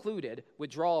also included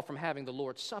withdrawal from having the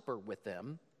Lord's Supper with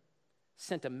them,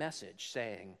 sent a message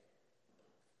saying,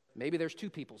 maybe there's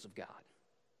two peoples of God.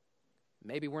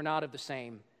 Maybe we're not of the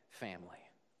same family.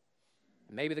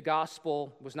 Maybe the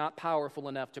gospel was not powerful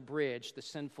enough to bridge the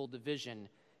sinful division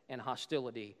and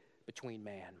hostility between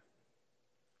man.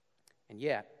 And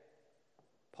yet,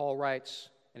 Paul writes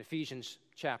in Ephesians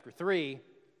chapter 3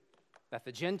 that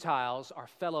the Gentiles are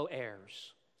fellow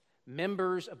heirs,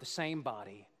 members of the same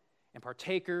body, and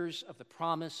partakers of the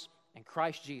promise in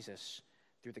Christ Jesus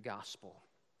through the gospel.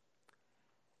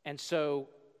 And so,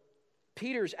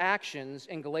 Peter's actions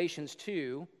in Galatians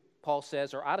 2, Paul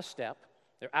says, are out of step.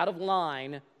 They're out of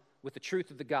line with the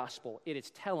truth of the gospel. It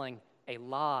is telling a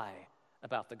lie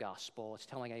about the gospel. It's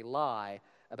telling a lie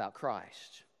about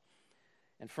Christ.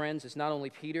 And friends, it's not only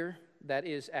Peter that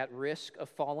is at risk of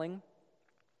falling.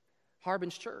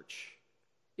 Harbin's church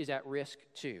is at risk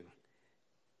too.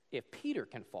 If Peter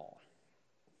can fall,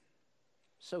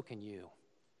 so can you.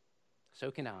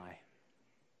 So can I.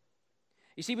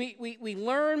 You see, we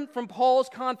learn from Paul's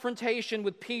confrontation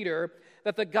with Peter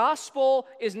that the gospel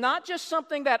is not just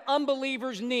something that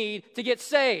unbelievers need to get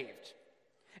saved.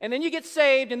 And then you get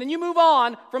saved, and then you move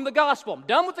on from the gospel. I'm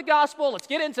done with the gospel. Let's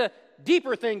get into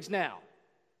deeper things now.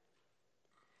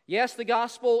 Yes, the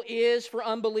gospel is for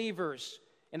unbelievers,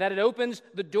 and that it opens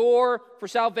the door for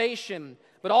salvation.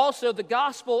 But also the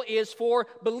gospel is for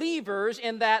believers,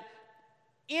 in that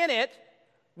in it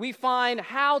we find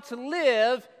how to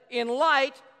live in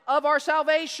light of our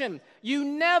salvation. You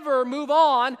never move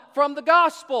on from the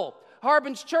gospel.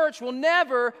 Harbin's church will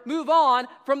never move on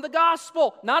from the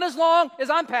gospel, not as long as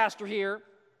I'm pastor here.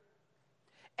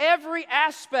 Every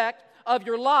aspect of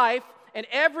your life and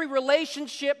every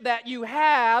relationship that you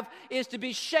have is to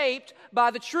be shaped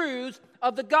by the truths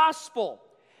of the gospel.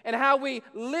 And how we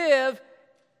live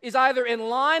is either in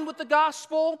line with the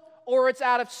gospel or it's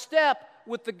out of step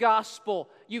with the gospel.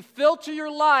 You filter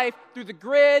your life through the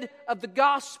grid of the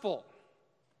gospel.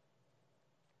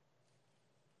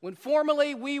 When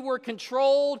formerly we were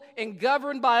controlled and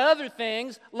governed by other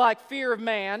things like fear of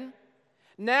man,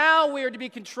 now we are to be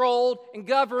controlled and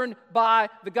governed by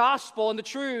the gospel and the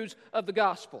truths of the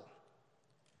gospel.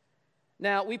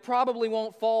 Now, we probably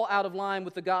won't fall out of line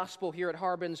with the gospel here at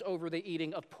Harbin's over the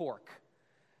eating of pork.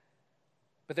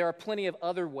 But there are plenty of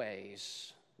other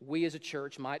ways we as a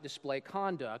church might display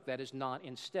conduct that is not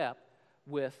in step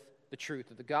with the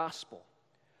truth of the gospel.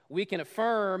 We can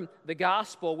affirm the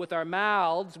gospel with our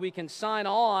mouths. We can sign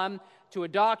on to a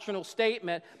doctrinal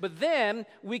statement, but then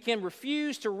we can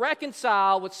refuse to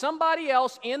reconcile with somebody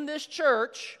else in this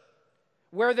church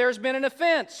where there's been an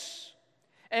offense.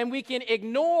 And we can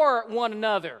ignore one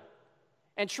another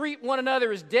and treat one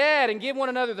another as dead and give one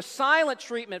another the silent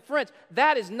treatment. Friends,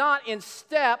 that is not in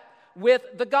step with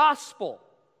the gospel.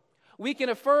 We can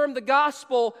affirm the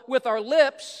gospel with our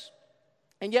lips,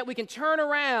 and yet we can turn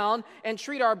around and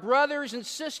treat our brothers and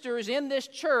sisters in this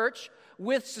church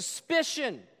with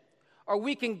suspicion. Or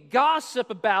we can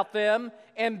gossip about them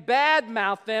and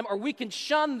badmouth them, or we can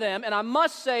shun them. And I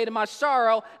must say to my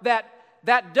sorrow that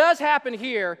does happen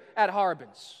here at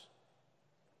Harbin's.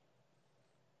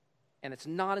 And it's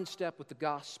not in step with the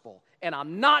gospel. And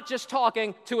I'm not just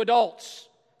talking to adults,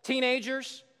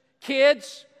 teenagers,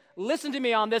 kids. Listen to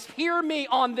me on this. Hear me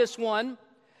on this one.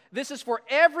 This is for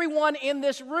everyone in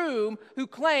this room who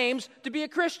claims to be a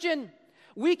Christian.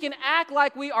 We can act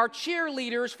like we are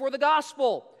cheerleaders for the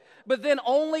gospel, but then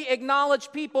only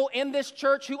acknowledge people in this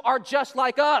church who are just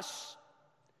like us.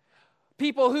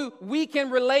 People who we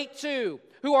can relate to,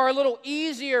 who are a little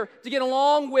easier to get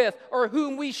along with, or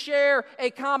whom we share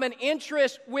a common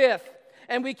interest with.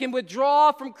 And we can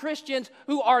withdraw from Christians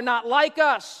who are not like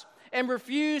us and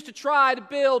refuse to try to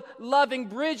build loving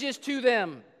bridges to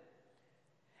them.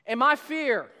 And my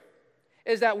fear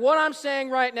is that what I'm saying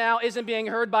right now isn't being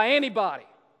heard by anybody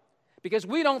because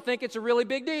we don't think it's a really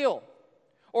big deal.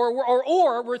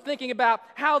 Or we're thinking about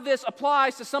how this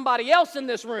applies to somebody else in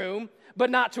this room, but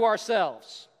not to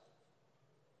ourselves.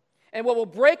 And what will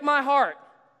break my heart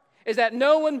is that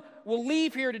no one will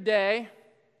leave here today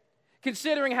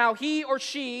considering how he or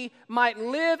she might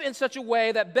live in such a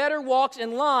way that better walks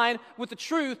in line with the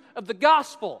truth of the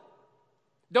gospel.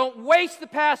 Don't waste the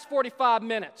past 45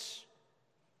 minutes.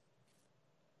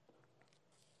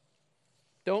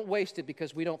 Don't waste it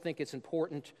because we don't think it's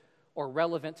important or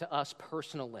relevant to us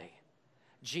personally.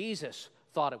 Jesus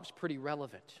thought it was pretty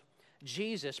relevant.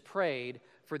 Jesus prayed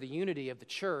for the unity of the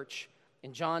church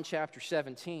in John chapter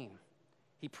 17.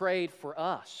 He prayed for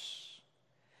us.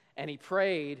 And he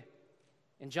prayed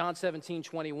in John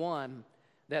 17:21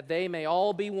 that they may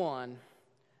all be one,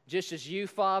 just as you,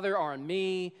 Father, are in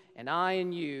me and I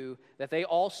in you, that they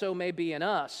also may be in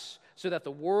us, so that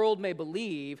the world may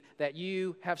believe that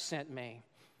you have sent me.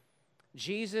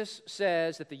 Jesus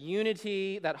says that the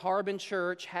unity that Harbin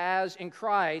Church has in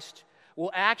Christ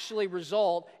will actually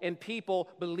result in people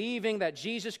believing that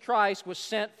Jesus Christ was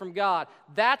sent from God.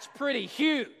 That's pretty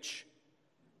huge.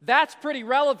 That's pretty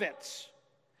relevant.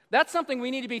 That's something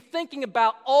we need to be thinking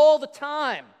about all the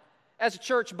time as a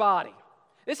church body.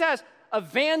 This has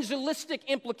evangelistic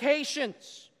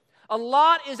implications. A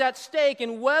lot is at stake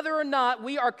in whether or not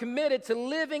we are committed to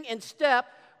living in step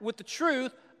with the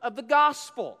truth of the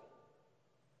gospel.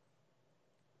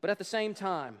 But at the same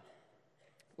time,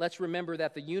 let's remember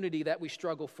that the unity that we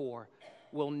struggle for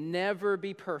will never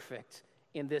be perfect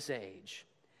in this age,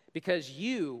 because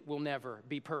you will never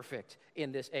be perfect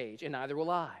in this age, and neither will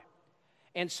I.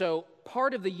 And so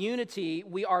part of the unity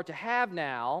we are to have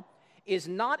now is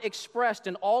not expressed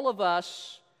in all of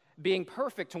us being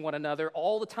perfect to one another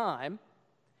all the time.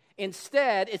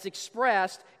 Instead, it's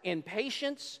expressed in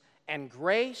patience and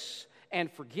grace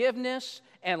and forgiveness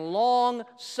and long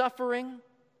suffering.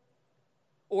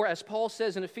 Or as Paul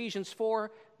says in Ephesians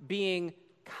 4, being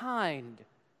kind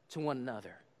to one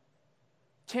another,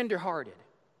 tenderhearted,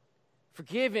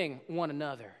 forgiving one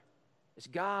another as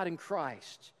God in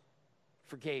Christ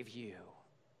forgave you.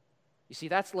 You see,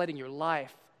 that's letting your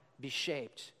life be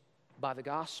shaped by the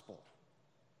gospel.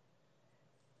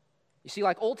 You see,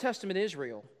 like Old Testament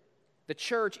Israel, the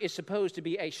church is supposed to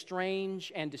be a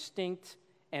strange and distinct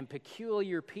and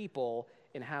peculiar people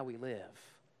in how we live.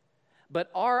 But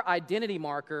our identity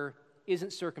marker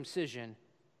isn't circumcision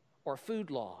or food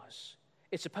laws.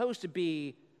 It's supposed to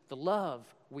be the love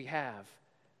we have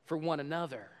for one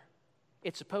another.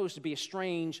 It's supposed to be a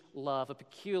strange love, a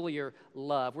peculiar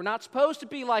love. We're not supposed to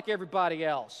be like everybody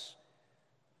else.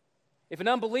 If an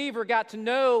unbeliever got to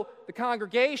know the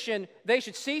congregation, they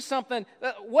should see something.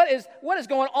 What is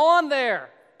going on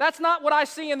there? That's not what I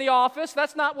see in the office.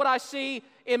 That's not what I see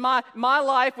in my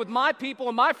life with my people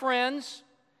and my friends.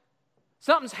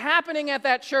 Something's happening at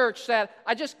that church that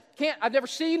I've never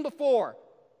seen before.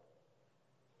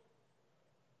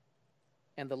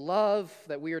 And the love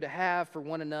that we are to have for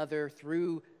one another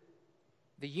through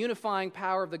the unifying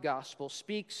power of the gospel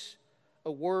speaks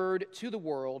a word to the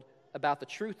world about the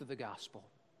truth of the gospel,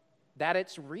 that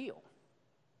it's real.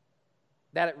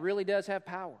 that it really does have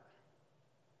power.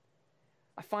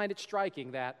 I find it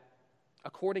striking that,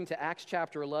 according to Acts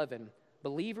chapter 11,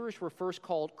 believers were first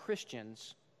called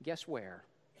Christians, guess where?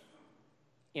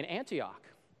 In Antioch.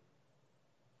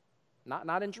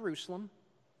 Not in Jerusalem.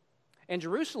 In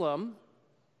Jerusalem,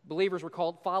 believers were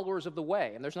called followers of the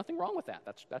way, and there's nothing wrong with that.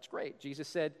 That's great. Jesus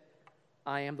said,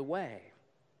 I am the way.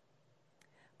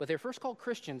 But they're first called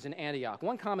Christians in Antioch.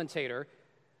 One commentator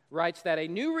writes that a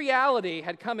new reality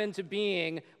had come into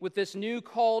being with this new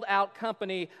called out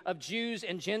company of Jews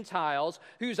and Gentiles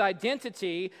whose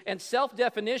identity and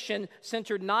self-definition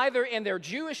centered neither in their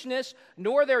Jewishness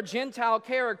nor their Gentile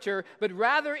character, but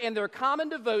rather in their common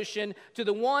devotion to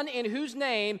the one in whose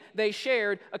name they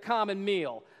shared a common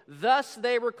meal. Thus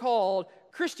they were called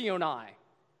Christiani,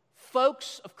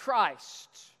 folks of Christ.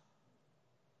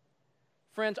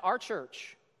 Friends, our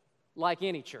church, like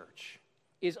any church,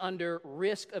 is under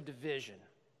risk of division,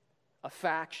 of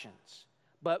factions.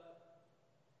 But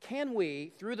can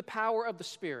we, through the power of the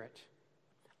Spirit,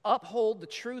 uphold the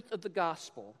truth of the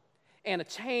gospel and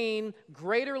attain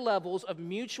greater levels of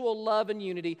mutual love and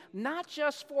unity, not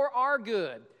just for our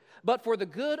good, but for the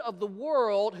good of the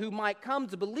world who might come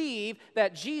to believe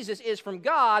that Jesus is from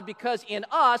God, because in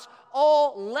us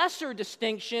all lesser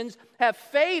distinctions have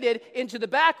faded into the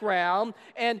background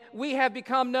and we have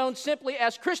become known simply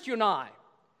as Christiani,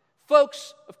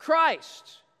 folks of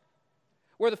Christ,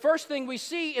 where the first thing we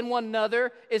see in one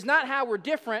another is not how we're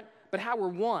different, but how we're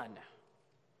one.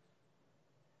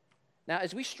 Now,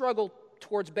 as we struggle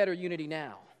towards better unity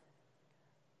now,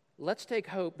 let's take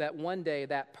hope that one day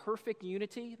that perfect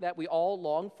unity that we all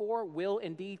long for will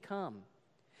indeed come.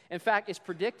 In fact, it's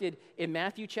predicted in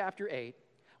Matthew chapter 8,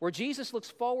 where Jesus looks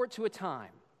forward to a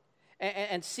time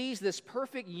and sees this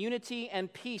perfect unity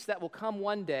and peace that will come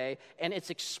one day, and it's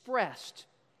expressed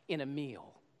in a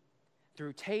meal,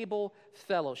 through table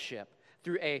fellowship,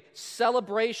 through a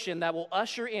celebration that will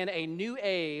usher in a new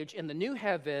age in the new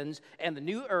heavens and the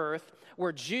new earth,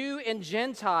 where Jew and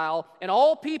Gentile and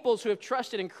all peoples who have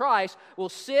trusted in Christ will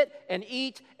sit and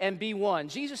eat and be one.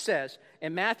 Jesus says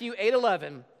in Matthew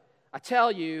 8:11, I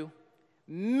tell you,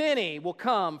 many will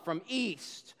come from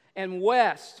east and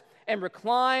west and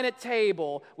recline at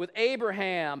table with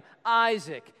Abraham,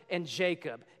 Isaac, and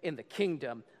Jacob in the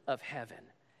kingdom of heaven.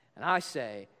 And I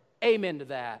say, amen to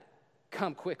that.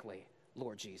 Come quickly,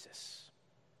 Lord Jesus.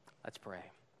 Let's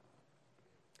pray.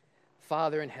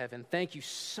 Father in heaven, thank you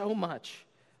so much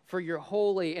for your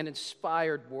holy and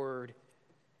inspired word.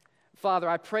 Father,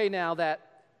 I pray now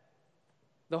that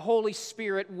the Holy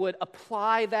Spirit would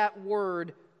apply that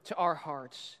word to our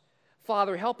hearts.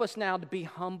 Father, help us now to be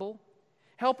humble.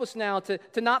 Help us now to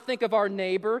not think of our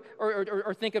neighbor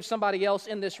or think of somebody else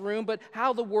in this room, but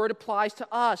how the word applies to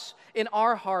us in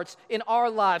our hearts, in our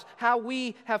lives, how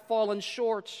we have fallen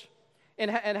short, and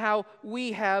how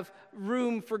we have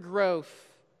room for growth.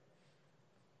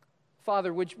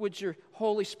 Father, would your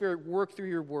Holy Spirit work through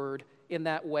your word in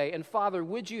that way? And Father,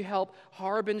 would you help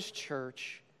Harbin's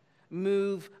church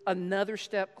move another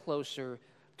step closer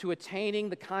to attaining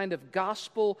the kind of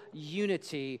gospel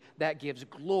unity that gives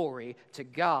glory to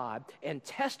God and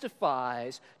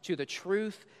testifies to the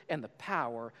truth and the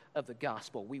power of the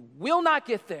gospel. We will not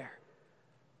get there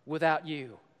without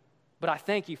you. But I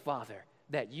thank you, Father,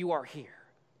 that you are here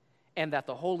and that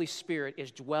the Holy Spirit is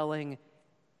dwelling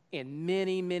in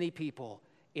many, many people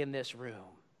in this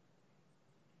room.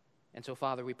 And so,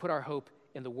 Father, we put our hope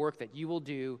in the work that you will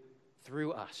do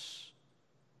through us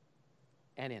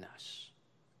and in us.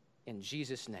 In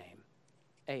Jesus' name,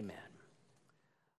 amen.